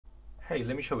Hey,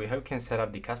 let me show you how you can set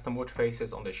up the custom watch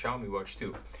faces on the Xiaomi Watch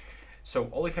 2. So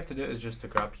all you have to do is just to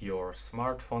grab your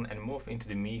smartphone and move into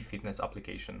the Mi Fitness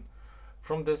application.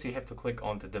 From this you have to click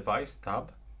on the device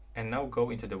tab and now go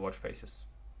into the watch faces.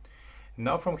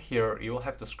 Now from here you will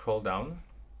have to scroll down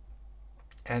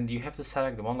and you have to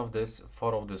select one of this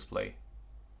photo display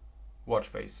watch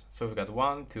face. So we've got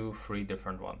 1, 2, 3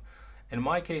 different one. In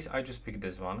my case I just picked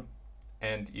this one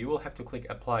and you will have to click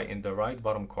apply in the right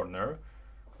bottom corner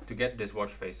to get this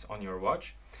watch face on your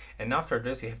watch. And after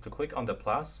this you have to click on the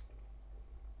plus.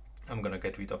 I'm gonna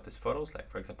get rid of these photos,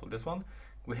 like for example this one.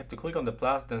 We have to click on the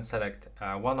plus, then select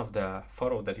one of the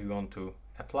photo that you want to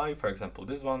apply, for example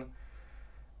this one.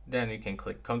 Then you can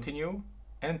click continue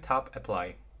and tap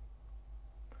apply.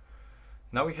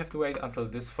 Now we have to wait until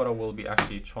this photo will be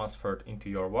actually transferred into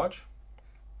your watch.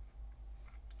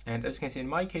 And as you can see in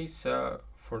my case,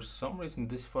 for some reason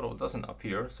this photo doesn't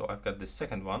appear, so I've got the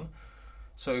second one.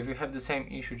 So if you have the same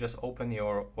issue, just open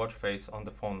your watch face on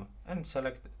the phone and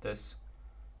select this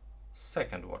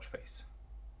second watch face.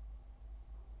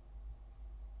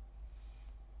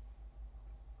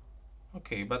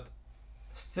 Okay, but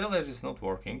still it is not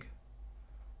working.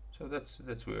 So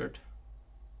that's weird.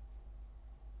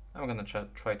 I'm gonna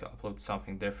try to upload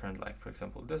something different, like for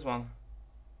example this one.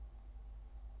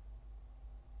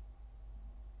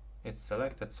 It's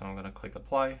selected, so I'm gonna click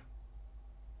apply.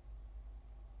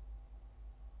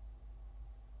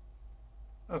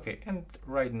 Okay, and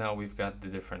right now we've got the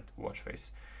different watch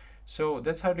face. So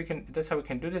that's how we can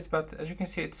do this, but as you can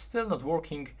see it's still not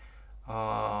working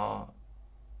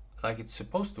like it's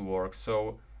supposed to work.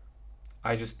 So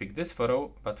I just picked this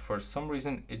photo, but for some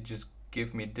reason it just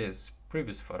gave me this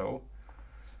previous photo.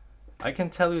 I can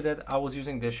tell you that I was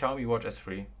using the Xiaomi Watch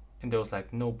S3 and there was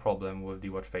like no problem with the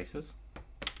watch faces,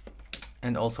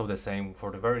 and also the same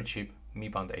for the very cheap Mi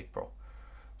Band 8 Pro.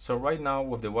 So right now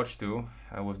with the Watch 2,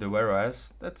 with the Wear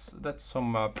OS, that's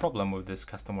some problem with this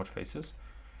custom watch faces.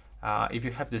 If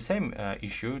you have the same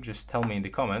issue, just tell me in the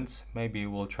comments. Maybe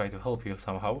we'll try to help you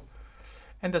somehow.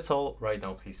 And that's all right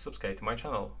now. Please subscribe to my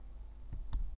channel.